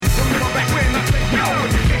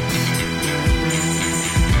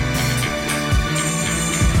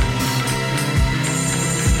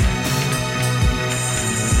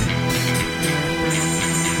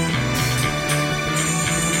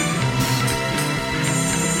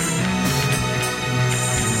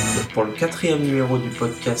pour le 4e numéro du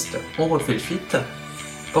podcast On refait le fit.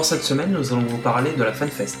 Pour cette semaine, nous allons vous parler de la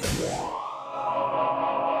FanFest.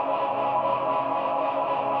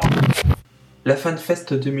 La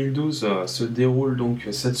FanFest 2012 se déroule donc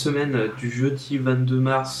cette semaine du jeudi 22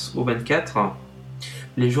 mars au 24.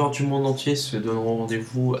 Les joueurs du monde entier se donneront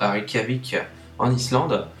rendez-vous à Reykjavik en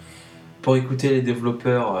Islande pour écouter les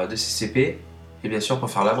développeurs de CCP et bien sûr pour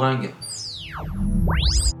faire la bringue.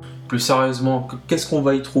 Plus sérieusement, qu'est-ce qu'on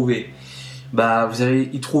va y trouver ? Vous allez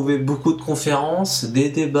y trouver beaucoup de conférences, des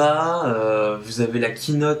débats, vous avez la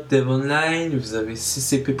keynote Dev Online, vous avez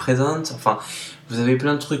CCP Present, enfin vous avez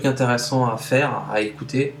plein de trucs intéressants à faire, à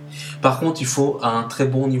écouter. Par contre, il faut un très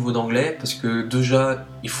bon niveau d'anglais parce que déjà,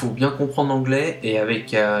 il faut bien comprendre l'anglais et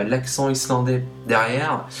avec l'accent islandais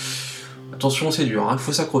derrière, attention c'est dur, il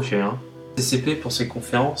faut s'accrocher. CCP pour ces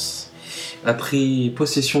conférences a pris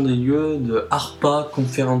possession des lieux de Harpa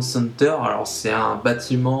Conference Center. Alors c'est un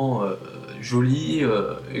bâtiment joli,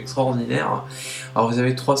 extraordinaire. Alors vous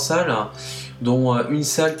avez 3 salles, dont une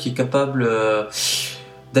salle qui est capable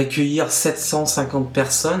d'accueillir 750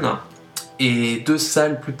 personnes et 2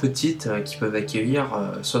 salles plus petites qui peuvent accueillir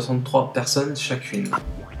 63 personnes chacune.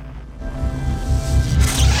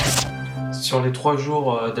 Sur les 3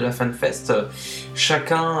 jours de la FanFest,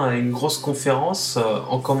 chacun a une grosse conférence,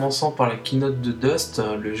 en commençant par la keynote de Dust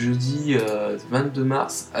le jeudi 22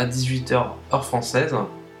 mars à 18h heure française.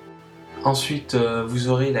 Ensuite, vous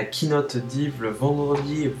aurez la keynote d'Yves le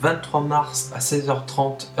vendredi 23 mars à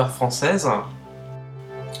 16h30 heure française.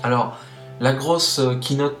 Alors, la grosse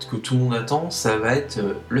keynote que tout le monde attend, ça va être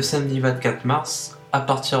le samedi 24 mars à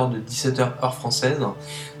partir de 17h heure française.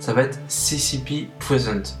 Ça va être CCP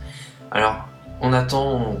Present. Alors, on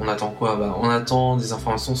attend quoi ? On attend des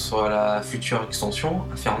informations sur la future extension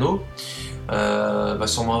Inferno. Va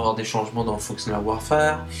sûrement avoir des changements dans Foxnail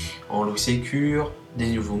Warfare, en Low Secure, des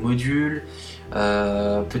nouveaux modules,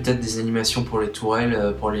 peut-être des animations pour les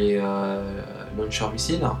tourelles, pour les launchers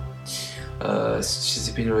missiles.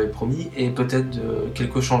 CCP nous l'avait promis, et peut-être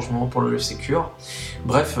quelques changements pour le Low Secure.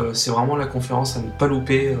 Bref, c'est vraiment la conférence à ne pas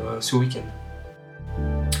louper ce week-end.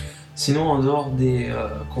 Sinon, en dehors des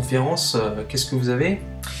conférences, qu'est-ce que vous avez ?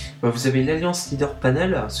 Vous avez l'Alliance Leader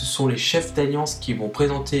Panel, ce sont les chefs d'alliance qui vont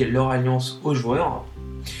présenter leur alliance aux joueurs.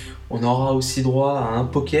 On aura aussi droit à un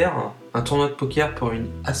tournoi de poker pour une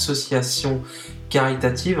association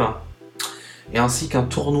caritative, et ainsi qu'un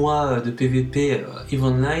tournoi de PvP EVE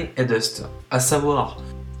Online et Dust. A savoir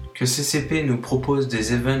que CCP nous propose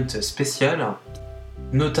des events spéciaux,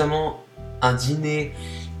 notamment un dîner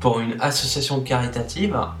pour une association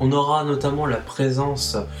caritative. On aura notamment la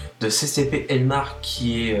présence de CCP Elmar,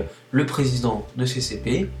 qui est le président de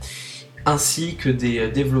CCP, ainsi que des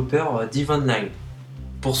développeurs d'EVE Online.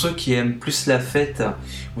 Pour ceux qui aiment plus la fête,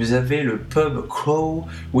 vous avez le pub Crow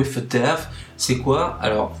with a Dev. C'est quoi ?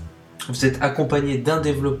 Alors, vous êtes accompagné d'un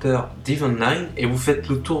développeur d'EVE Online et vous faites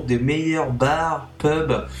le tour des meilleurs bars,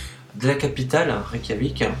 pubs de la capitale,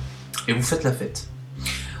 Reykjavik, et vous faites la fête.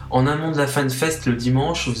 En amont de la FanFest, le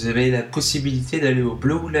dimanche, vous avez la possibilité d'aller au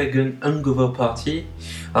Blue Lagoon Hangover Party.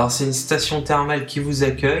 Alors c'est une station thermale qui vous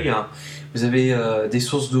accueille. Vous avez des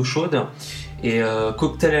sources d'eau chaude et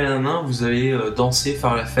cocktail à la main, vous allez danser,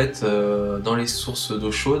 faire la fête dans les sources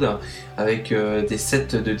d'eau chaude avec des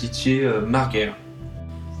sets de DJ Marguerite.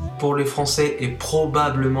 Pour les Français et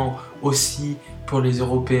probablement aussi pour les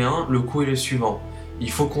Européens, le coût est le suivant.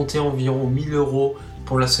 Il faut compter environ 1 000 €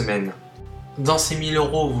 pour la semaine. Dans ces 1 000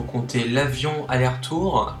 €, vous comptez l'avion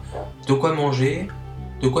aller-retour, de quoi manger,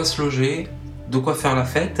 de quoi se loger, de quoi faire la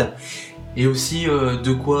fête, et aussi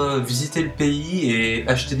de quoi visiter le pays et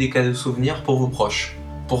acheter des cadeaux souvenirs pour vos proches.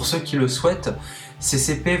 Pour ceux qui le souhaitent,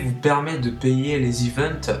 CCP vous permet de payer les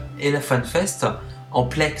events et la FanFest en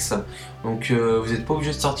Plex, donc vous n'êtes pas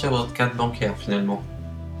obligé de sortir votre carte bancaire finalement.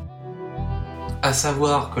 A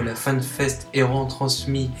savoir que la FanFest est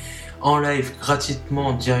retransmise en live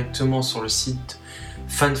gratuitement directement sur le site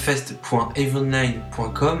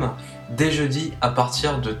fanfest.eveonline.com dès jeudi à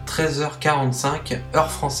partir de 13h45 heure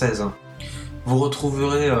française. Vous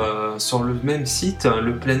retrouverez sur le même site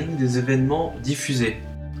le planning des événements diffusés.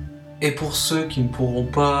 Et pour ceux qui ne pourront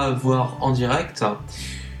pas voir en direct,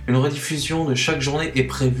 une rediffusion de chaque journée est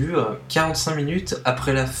prévue 45 minutes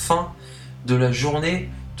après la fin de la journée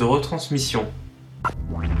de retransmission.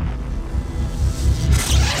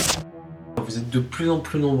 Vous êtes de plus en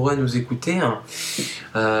plus nombreux à nous écouter.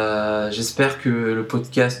 J'espère que le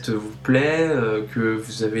podcast vous plaît, que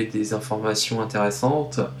vous avez des informations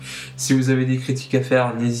intéressantes. Si vous avez des critiques à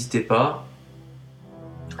faire, n'hésitez pas.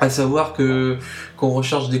 À savoir qu'on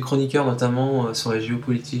recherche des chroniqueurs notamment sur la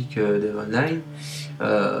géopolitique d'Eve Online.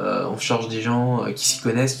 On cherche des gens qui s'y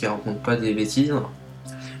connaissent, qui racontent pas des bêtises.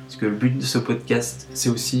 Parce que le but de ce podcast, c'est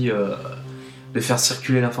aussi de faire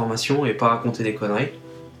circuler l'information et pas raconter des conneries.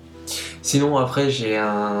 Sinon, après, j'ai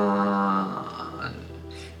un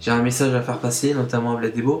message à faire passer, notamment à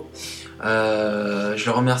Vladebo. Je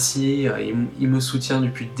le remercie, il me soutient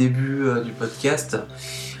depuis le début du podcast.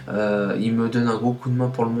 Il me donne un gros coup de main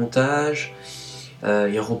pour le montage.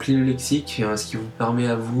 Il remplit le lexique, ce qui vous permet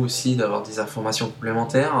à vous aussi d'avoir des informations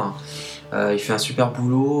complémentaires. Il fait un super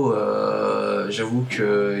boulot. J'avoue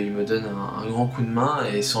qu'il me donne un grand coup de main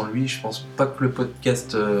et sans lui, je pense pas que le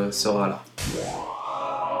podcast sera là.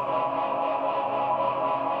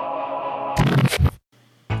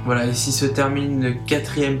 Voilà, ici se termine le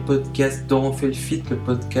 4e podcast d'Oran fait le fit, le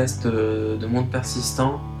podcast de Monde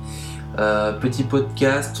Persistant. Petit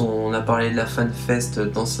podcast, on a parlé de la FanFest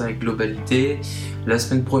dans sa globalité. La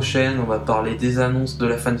semaine prochaine, on va parler des annonces de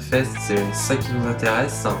la FanFest, c'est ça qui nous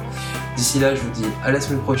intéresse. D'ici là, je vous dis à la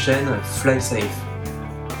semaine prochaine, fly safe.